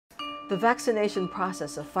The vaccination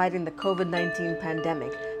process of fighting the COVID-19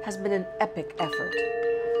 pandemic has been an epic effort.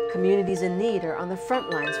 Communities in need are on the front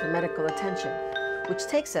lines for medical attention, which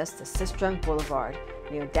takes us to Sistrunk Boulevard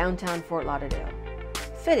near downtown Fort Lauderdale.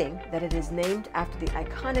 Fitting that it is named after the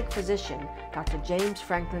iconic physician, Dr. James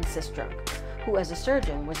Franklin Sistrunk, who as a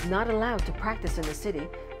surgeon was not allowed to practice in the city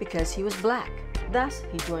because he was black. Thus,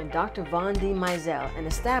 he joined Dr. Von D. Mizell and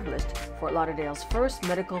established Fort Lauderdale's first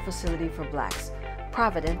medical facility for blacks,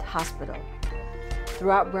 Provident Hospital.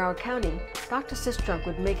 Throughout Broward County, Dr. Sistrunk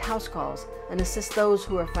would make house calls and assist those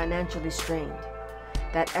who are financially strained.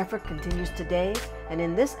 That effort continues today, and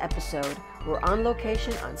in this episode, we're on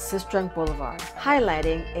location on Sistrunk Boulevard,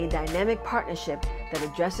 highlighting a dynamic partnership that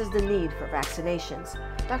addresses the need for vaccinations.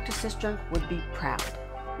 Dr. Sistrunk would be proud.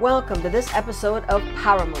 Welcome to this episode of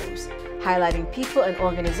Power Moves, highlighting people and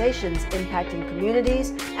organizations impacting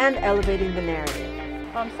communities and elevating the narrative.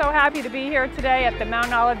 I'm so happy to be here today at the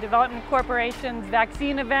Mount Olive Development Corporation's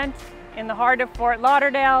vaccine event in the heart of Fort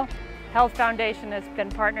Lauderdale. Health Foundation has been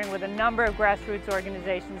partnering with a number of grassroots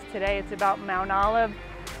organizations. Today it's about Mount Olive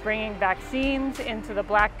bringing vaccines into the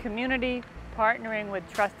black community, partnering with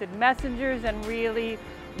trusted messengers, and really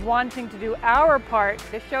wanting to do our part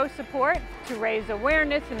to show support, to raise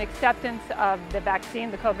awareness and acceptance of the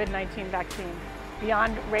vaccine, the COVID-19 vaccine.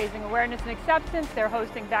 Beyond raising awareness and acceptance, they're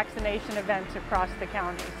hosting vaccination events across the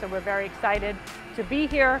county. So we're very excited to be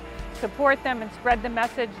here, support them, and spread the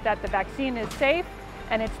message that the vaccine is safe,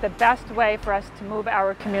 and it's the best way for us to move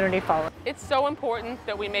our community forward. It's so important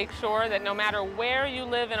that we make sure that no matter where you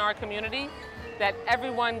live in our community, that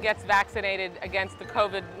everyone gets vaccinated against the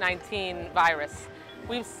COVID-19 virus.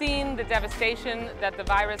 We've seen the devastation that the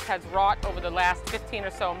virus has wrought over the last 15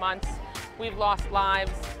 or so months. We've lost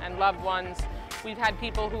lives and loved ones. We've had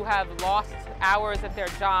people who have lost hours at their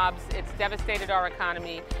jobs. It's devastated our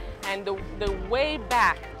economy. And the way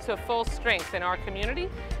back to full strength in our community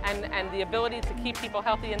and the ability to keep people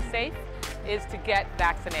healthy and safe is to get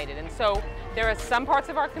vaccinated. And so there are some parts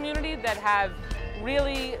of our community that have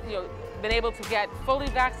really been able to get fully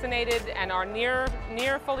vaccinated and are near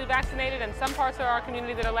fully vaccinated, and some parts of our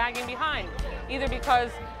community that are lagging behind, either because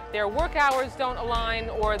their work hours don't align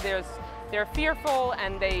or they're fearful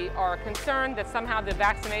and they are concerned that somehow the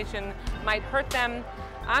vaccination might hurt them.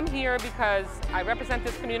 I'm here because I represent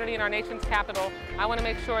this community in our nation's capital. I want to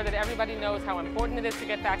make sure that everybody knows how important it is to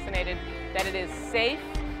get vaccinated, that it is safe,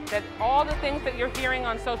 that all the things that you're hearing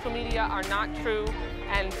on social media are not true,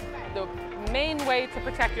 and the main way to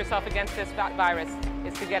protect yourself against this virus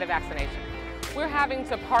is to get a vaccination. We're having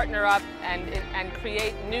to partner up and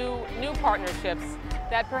create new partnerships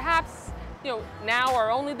that perhaps now are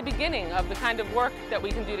only the beginning of the kind of work that we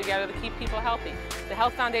can do together to keep people healthy. The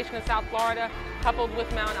Health Foundation of South Florida, coupled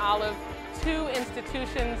with Mount Olive, two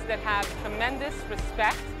institutions that have tremendous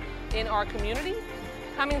respect in our community,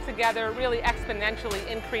 coming together really exponentially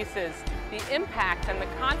increases the impact and the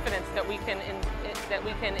confidence that we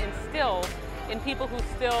can instill in people who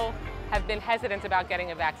still have been hesitant about getting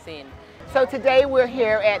a vaccine. So today we're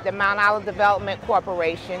here at the Mount Olive Development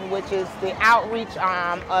Corporation, which is the outreach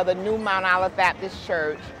arm of the new Mount Olive Baptist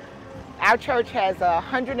Church. Our church has a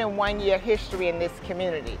 101-year history in this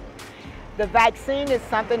community. The vaccine is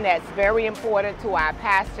something that's very important to our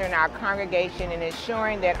pastor and our congregation in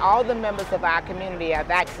ensuring that all the members of our community are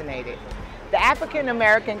vaccinated. The African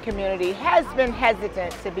American community has been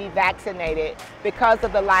hesitant to be vaccinated because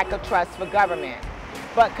of the lack of trust for government.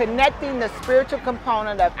 But connecting the spiritual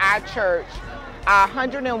component of our church, our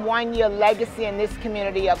 101-year legacy in this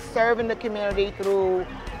community of serving the community through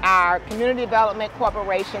our Community Development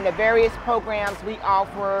Corporation, the various programs we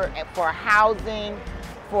offer for housing,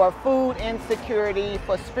 for food insecurity,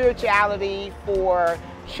 for spirituality, for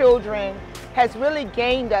children, has really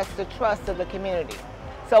gained us the trust of the community.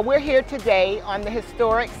 So we're here today on the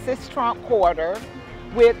historic Sistrunk corridor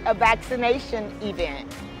with a vaccination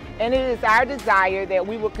event. And it is our desire that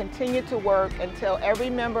we will continue to work until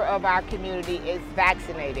every member of our community is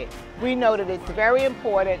vaccinated. We know that it's very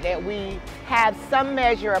important that we have some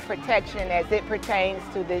measure of protection as it pertains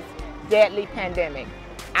to this deadly pandemic.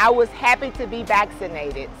 I was happy to be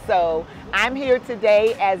vaccinated, so I'm here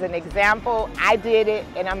today as an example. I did it,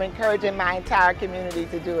 and I'm encouraging my entire community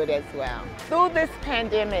to do it as well. Through this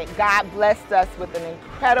pandemic, God blessed us with an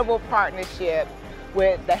incredible partnership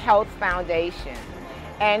with the Health Foundation.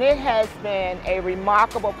 And it has been a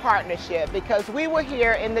remarkable partnership because we were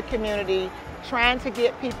here in the community trying to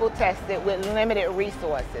get people tested with limited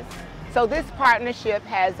resources. So this partnership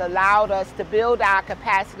has allowed us to build our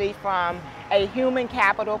capacity from a human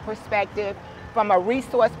capital perspective, from a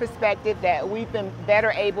resource perspective, that we've been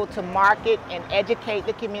better able to market and educate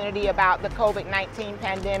the community about the COVID-19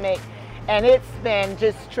 pandemic, And it's been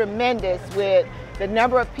just tremendous with the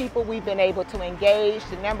number of people we've been able to engage,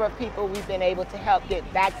 the number of people we've been able to help get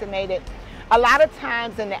vaccinated. A lot of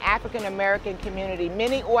times in the African American community,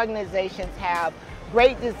 many organizations have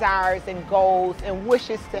great desires and goals and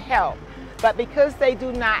wishes to help. But because they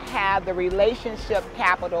do not have the relationship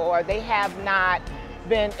capital, or they have not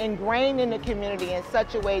been ingrained in the community in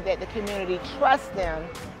such a way that the community trusts them,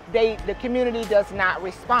 the community does not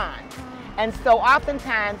respond. And so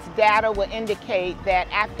oftentimes data will indicate that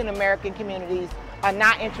African American communities are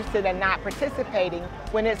not interested and not participating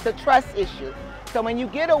when it's a trust issue. So when you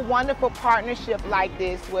get a wonderful partnership like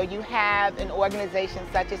this, where you have an organization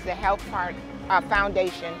such as the Health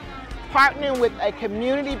Foundation, partnering with a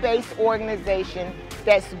community-based organization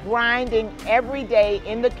that's grinding every day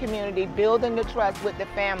in the community, building the trust with the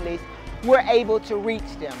families, we're able to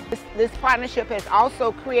reach them. This partnership has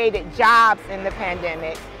also created jobs in the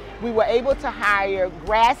pandemic. We were able to hire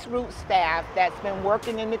grassroots staff that's been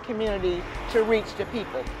working in the community to reach the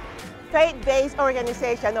people. Faith-based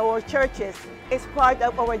organization, our churches, is part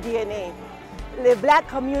of our DNA. The Black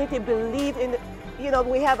community believe in,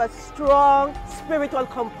 we have a strong spiritual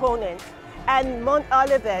component. And Mount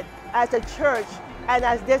Olivet, as a church and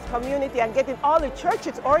as this community, and getting all the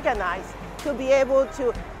churches organized to be able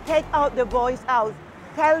to take out the voice out,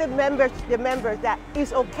 tell the members that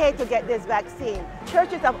it's okay to get this vaccine.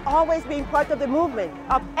 Churches have always been part of the movement,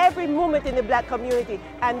 of every movement in the Black community,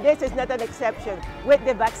 and this is not an exception with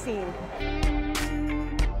the vaccine.